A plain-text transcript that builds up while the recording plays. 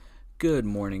Good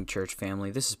morning, church family.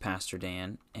 This is Pastor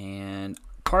Dan, and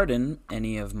pardon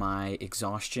any of my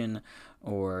exhaustion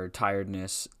or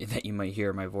tiredness that you might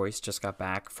hear in my voice. Just got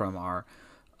back from our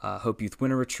Hope Youth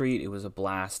Winter Retreat. It was a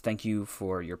blast. Thank you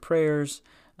for your prayers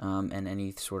and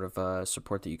any sort of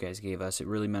support that you guys gave us. It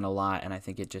really meant a lot, and I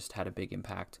think it just had a big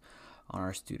impact on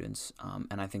our students.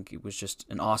 And I think it was just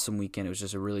an awesome weekend. It was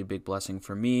just a really big blessing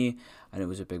for me, and it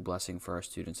was a big blessing for our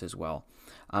students as well.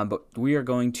 But we are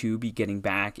going to be getting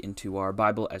back into our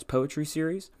Bible as Poetry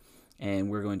series, and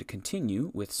we're going to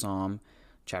continue with Psalm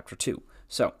chapter 2.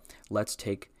 So let's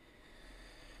take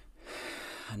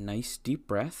a nice deep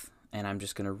breath, and I'm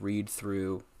just going to read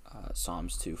through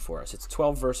Psalms 2 for us. It's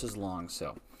 12 verses long,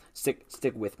 so stick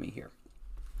with me here.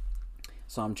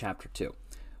 Psalm chapter 2.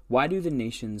 Why do the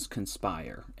nations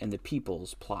conspire and the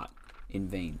peoples plot in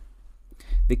vain?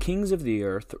 The kings of the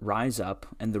earth rise up,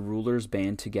 and the rulers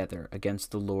band together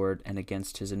against the Lord and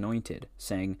against his anointed,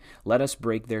 saying, "Let us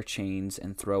break their chains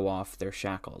and throw off their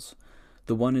shackles."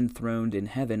 The one enthroned in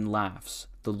heaven laughs.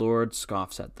 The Lord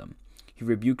scoffs at them. He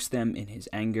rebukes them in his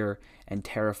anger and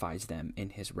terrifies them in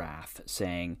his wrath,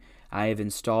 saying, "I have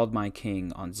installed my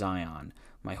king on Zion,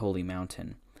 my holy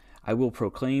mountain. I will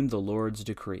proclaim the Lord's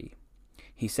decree.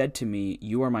 He said to me,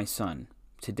 'You are my son.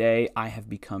 Today I have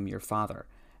become your father.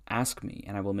 Ask me,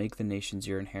 and I will make the nations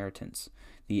your inheritance,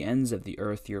 the ends of the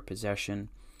earth your possession.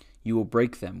 You will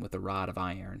break them with a rod of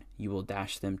iron. You will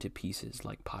dash them to pieces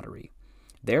like pottery.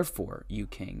 Therefore, you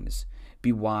kings,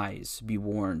 be wise, be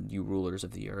warned, you rulers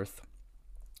of the earth.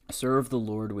 Serve the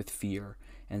Lord with fear,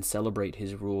 and celebrate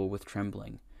his rule with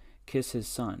trembling. Kiss his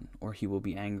son, or he will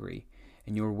be angry,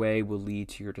 and your way will lead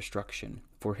to your destruction,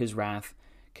 for his wrath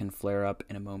can flare up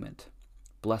in a moment.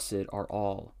 Blessed are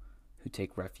all who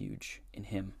take refuge in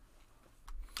him."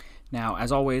 Now,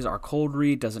 as always, our cold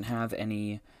read doesn't have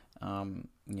any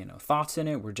thoughts in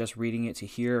it. We're just reading it to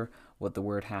hear what the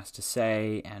word has to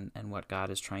say and what God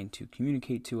is trying to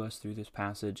communicate to us through this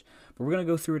passage. But we're going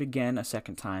to go through it again a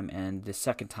second time, and this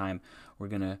second time we're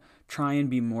going to try and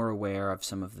be more aware of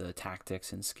some of the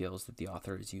tactics and skills that the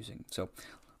author is using. So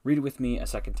read it with me a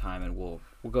second time, and we'll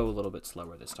go a little bit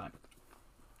slower this time.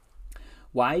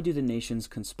 Why do the nations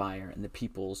conspire and the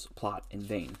peoples plot in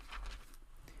vain?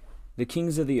 The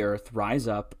kings of the earth rise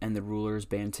up, and the rulers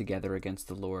band together against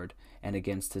the Lord and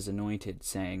against his anointed,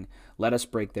 saying, "Let us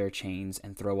break their chains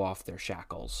and throw off their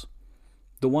shackles."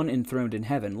 The one enthroned in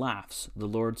heaven laughs. The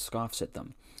Lord scoffs at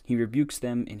them. He rebukes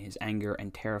them in his anger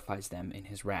and terrifies them in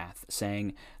his wrath,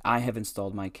 saying, "I have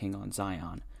installed my king on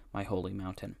Zion, my holy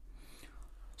mountain."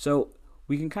 So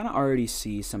we can kind of already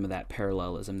see some of that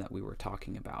parallelism that we were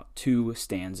talking about. Two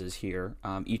stanzas here,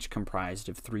 each comprised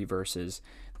of 3 verses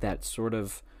that sort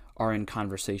of are in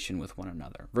conversation with one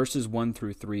another. Verses 1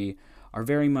 through 3 are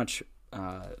very much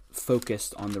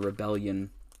focused on the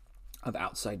rebellion of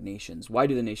outside nations. Why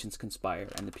do the nations conspire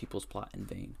and the peoples plot in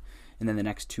vain? And then the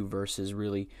next 2 verses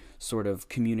really sort of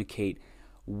communicate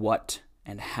what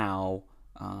and how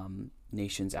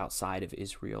nations outside of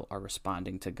Israel are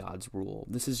responding to God's rule.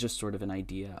 This is just sort of an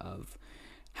idea of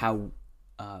how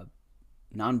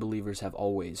non-believers have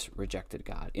always rejected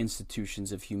God.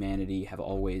 Institutions of humanity have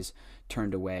always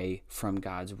turned away from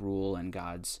God's rule and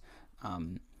God's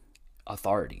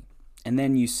authority. And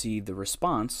then you see the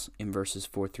response in verses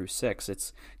 4 through 6.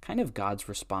 It's kind of God's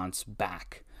response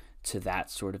back to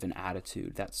that sort of an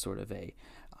attitude, that sort of a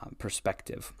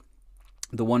perspective.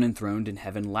 The one enthroned in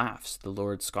heaven laughs. The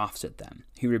Lord scoffs at them.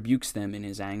 He rebukes them in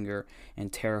his anger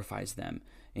and terrifies them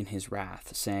in his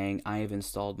wrath, saying, "I have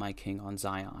installed my king on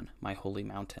Zion, my holy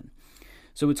mountain."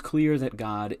 So it's clear that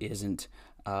God isn't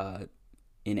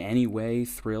in any way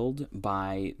thrilled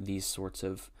by these sorts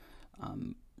of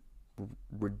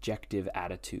rejective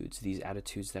attitudes, these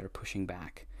attitudes that are pushing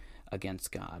back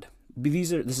against God.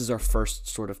 This is our first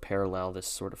sort of parallel, this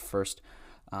sort of first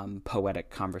poetic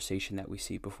conversation that we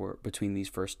see between these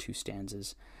first 2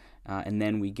 stanzas. And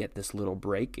then we get this little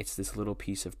break. It's this little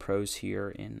piece of prose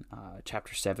here in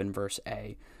chapter 7, verse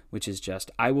A, which is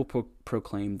just, "I will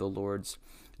proclaim the Lord's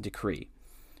decree."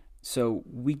 So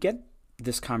we get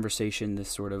this conversation,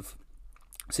 this sort of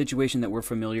situation that we're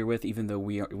familiar with, even though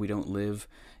we don't live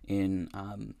in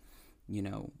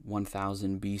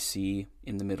 1000 BC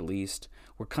in the Middle East.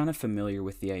 We're kind of familiar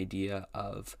with the idea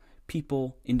of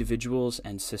people, individuals,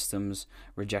 and systems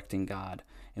rejecting God.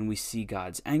 And we see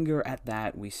God's anger at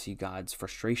that. We see God's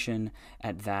frustration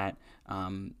at that.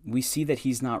 We see that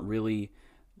he's not really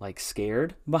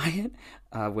scared by it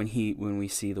when we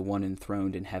see the one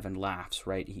enthroned in heaven laughs,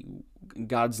 right?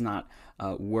 God's not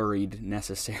worried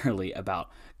necessarily about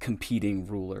competing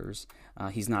rulers.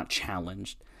 He's not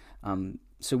challenged.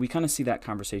 So we kind of see that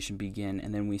conversation begin,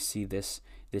 and then we see this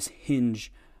this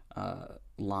hinge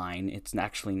line. It's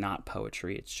actually not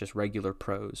poetry, it's just regular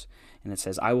prose. And it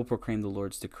says, I will proclaim the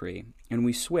Lord's decree. And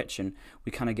we switch and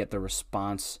we kind of get the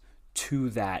response to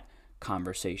that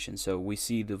conversation. So we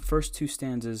see the first two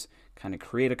stanzas kind of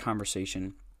create a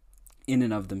conversation in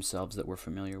and of themselves that we're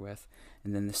familiar with.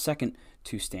 And then the second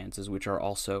two stanzas, which are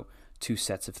also two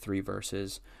sets of 3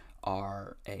 verses,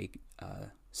 are a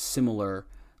similar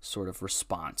sort of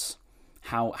response.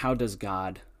 How does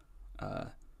God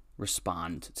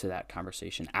respond to that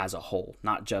conversation as a whole,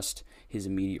 not just his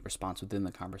immediate response within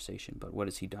the conversation, but what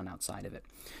has he done outside of it?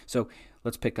 So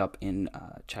let's pick up in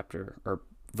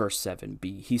verse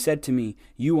 7b. He said to me,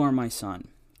 "You are my son.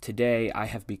 Today I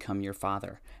have become your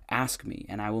father. Ask me,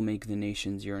 and I will make the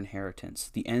nations your inheritance,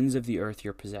 the ends of the earth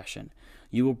your possession.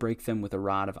 You will break them with a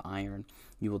rod of iron.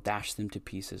 You will dash them to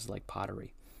pieces like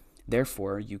pottery.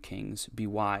 Therefore, you kings, be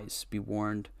wise, be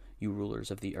warned, you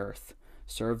rulers of the earth.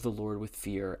 Serve the Lord with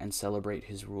fear and celebrate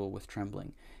his rule with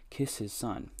trembling. Kiss his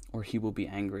son, or he will be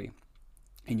angry,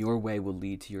 and your way will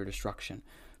lead to your destruction,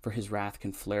 for his wrath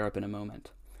can flare up in a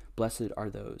moment. Blessed are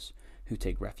those who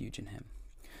take refuge in him."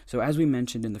 So as we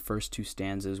mentioned in the first two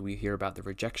stanzas, we hear about the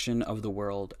rejection of the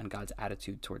world and God's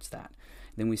attitude towards that.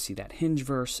 Then we see that hinge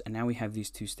verse, and now we have these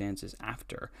two stanzas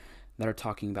after that are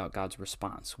talking about God's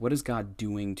response. What is God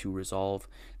doing to resolve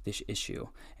this issue?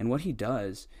 And what he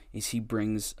does is he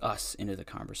brings us into the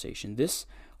conversation. This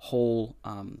whole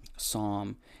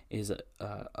psalm is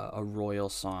a royal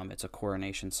psalm. It's a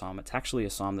coronation psalm. It's actually a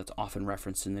psalm that's often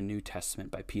referenced in the New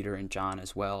Testament by Peter and John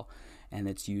as well, and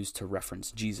it's used to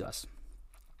reference Jesus.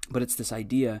 But it's this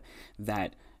idea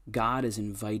that God is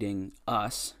inviting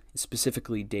us,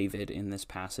 specifically David in this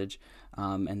passage,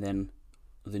 and then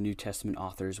the New Testament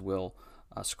authors will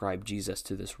ascribe Jesus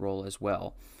to this role as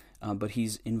well. But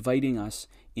he's inviting us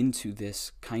into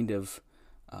this kind of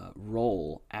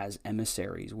role as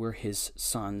emissaries. We're his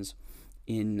sons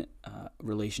in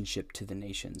relationship to the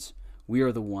nations. We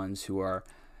are the ones who are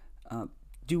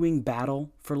doing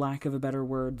battle, for lack of a better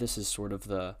word. This is sort of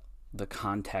the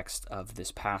context of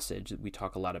this passage. We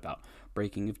talk a lot about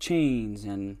breaking of chains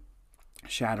and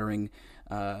shattering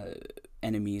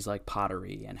enemies like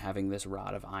pottery and having this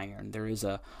rod of iron. There is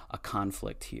a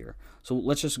conflict here. So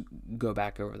let's just go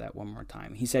back over that one more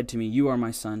time. He said to me, "You are my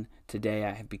son. Today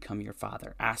I have become your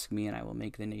father. Ask me, and I will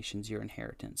make the nations your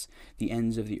inheritance, the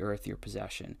ends of the earth your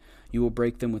possession. You will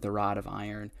break them with a rod of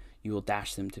iron. You will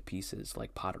dash them to pieces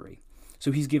like pottery."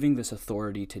 So he's giving this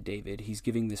authority to David. He's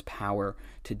giving this power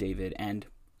to David. And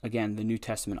again, the New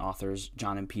Testament authors,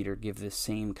 John and Peter, give this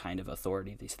same kind of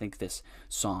authority. They think this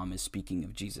psalm is speaking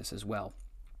of Jesus as well.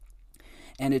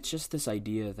 And it's just this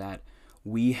idea that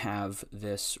we have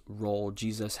this role,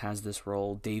 Jesus has this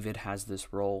role, David has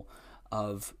this role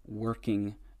of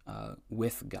working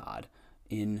with God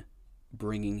in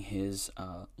bringing his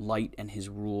light and his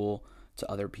rule to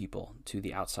other people, to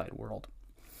the outside world.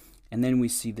 And then we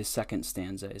see the second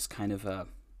stanza is kind of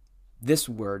this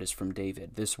word is from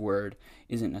David. This word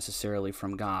isn't necessarily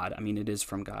from God. I mean, it is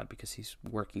from God because he's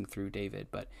working through David,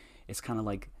 but it's kind of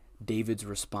like David's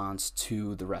response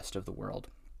to the rest of the world.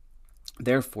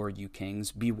 "Therefore, you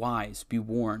kings, be wise, be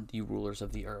warned, you rulers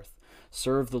of the earth.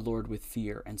 Serve the Lord with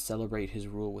fear and celebrate his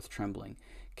rule with trembling.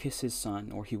 Kiss his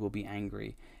son, or he will be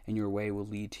angry, and your way will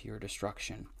lead to your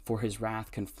destruction, for his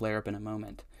wrath can flare up in a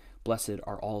moment. Blessed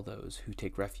are all those who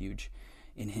take refuge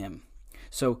in him."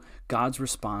 So God's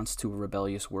response to a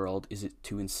rebellious world is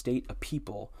to instate a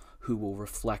people who will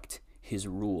reflect his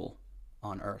rule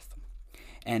on earth.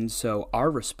 And so our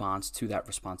response to that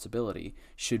responsibility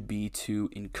should be to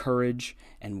encourage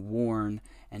and warn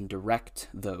and direct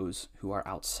those who are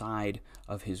outside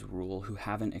of his rule, who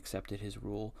haven't accepted his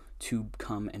rule, to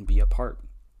come and be a part.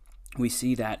 We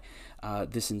see that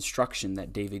this instruction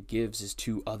that David gives is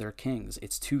to other kings.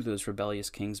 It's to those rebellious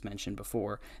kings mentioned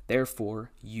before.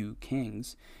 "Therefore, you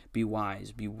kings, be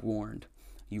wise, be warned,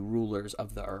 you rulers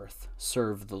of the earth.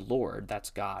 Serve the Lord." That's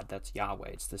God, that's Yahweh.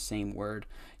 It's the same word,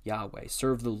 Yahweh.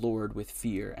 "Serve the Lord with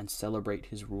fear and celebrate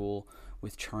his rule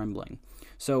with trembling."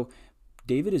 So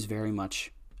David is very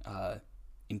much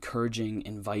encouraging,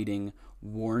 inviting,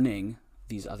 warning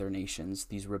these other nations,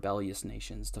 these rebellious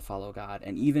nations, to follow God.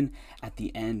 And even at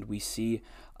the end, we see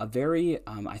a very,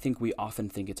 I think we often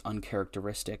think it's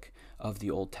uncharacteristic of the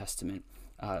Old Testament,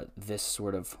 this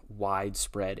sort of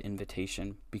widespread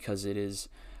invitation, because it is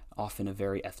often a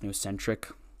very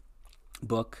ethnocentric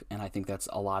book. And I think that's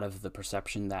a lot of the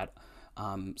perception that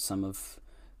some of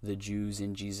the Jews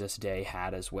in Jesus' day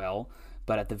had as well.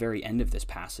 But at the very end of this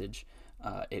passage,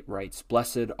 it writes,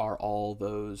 "Blessed are all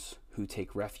those who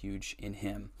take refuge in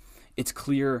him." It's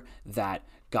clear that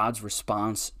God's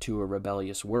response to a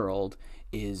rebellious world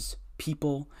is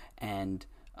people and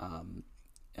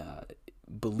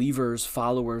believers,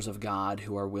 followers of God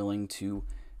who are willing to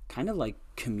kind of like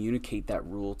communicate that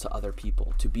rule to other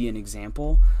people, to be an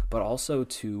example, but also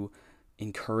to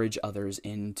encourage others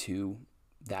into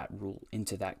that rule,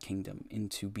 into that kingdom,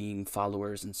 into being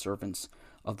followers and servants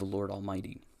of the Lord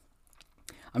Almighty.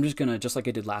 I'm just going to, just like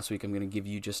I did last week, I'm going to give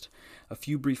you just a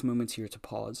few brief moments here to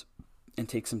pause and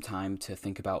take some time to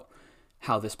think about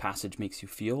how this passage makes you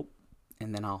feel,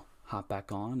 and then I'll hop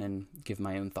back on and give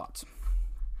my own thoughts.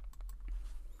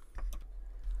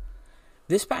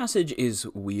 This passage is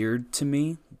weird to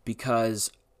me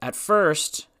because at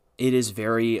first it is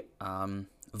very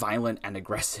violent and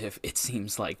aggressive, it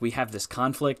seems like. We have this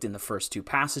conflict in the first two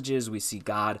passages. We see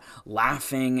God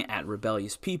laughing at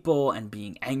rebellious people and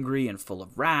being angry and full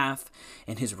of wrath,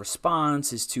 and his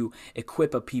response is to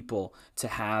equip a people to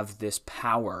have this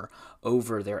power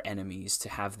over their enemies, to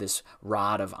have this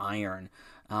rod of iron.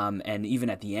 And even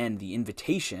at the end, the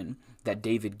invitation that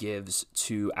David gives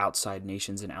to outside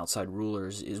nations and outside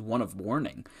rulers is one of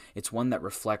warning. It's one that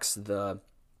reflects the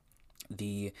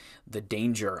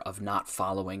danger of not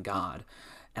following God.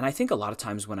 And I think a lot of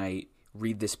times when I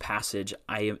read this passage,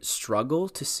 I struggle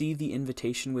to see the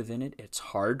invitation within it. It's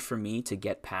hard for me to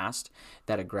get past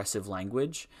that aggressive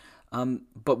language.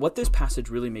 But what this passage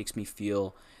really makes me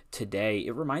feel today,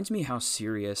 it reminds me how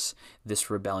serious this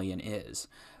rebellion is.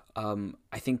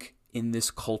 I think in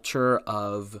this culture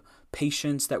of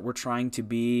patience that we're trying to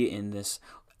be, in this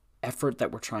effort that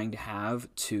we're trying to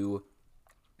have to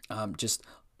just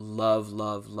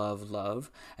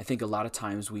love, I think a lot of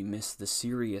times we miss the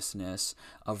seriousness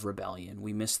of rebellion.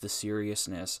 We miss the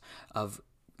seriousness of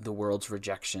the world's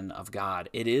rejection of God.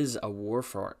 It is a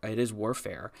warfare. It is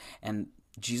warfare, and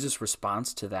Jesus'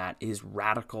 response to that is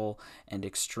radical and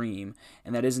extreme.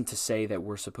 And that isn't to say that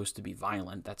we're supposed to be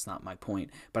violent. That's not my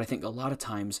point. But I think a lot of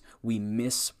times we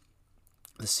miss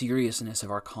the seriousness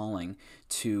of our calling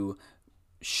to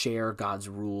share God's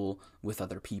rule with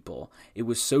other people. It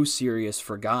was so serious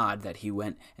for God that he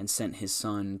went and sent his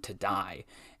son to die.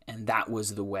 And that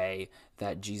was the way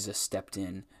that Jesus stepped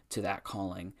in to that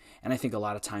calling. And I think a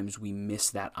lot of times we miss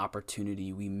that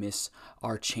opportunity. We miss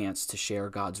our chance to share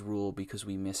God's rule because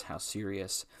we miss how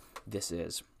serious this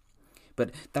is.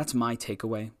 But that's my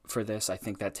takeaway for this. I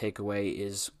think that takeaway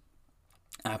is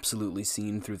absolutely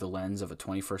seen through the lens of a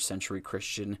 21st century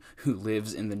Christian who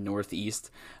lives in the northeast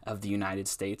of the United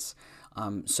States.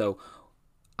 So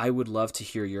I would love to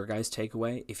hear your guys'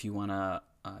 takeaway. If you want to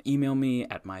email me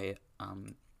at my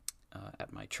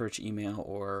church email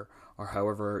or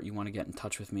however you want to get in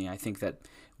touch with me. I think that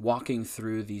walking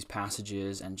through these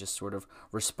passages and just sort of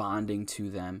responding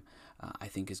to them, I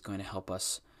think is going to help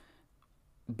us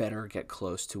better get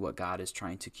close to what God is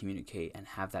trying to communicate and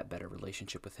have that better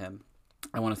relationship with him.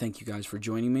 I want to thank you guys for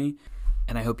joining me,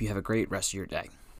 and I hope you have a great rest of your day.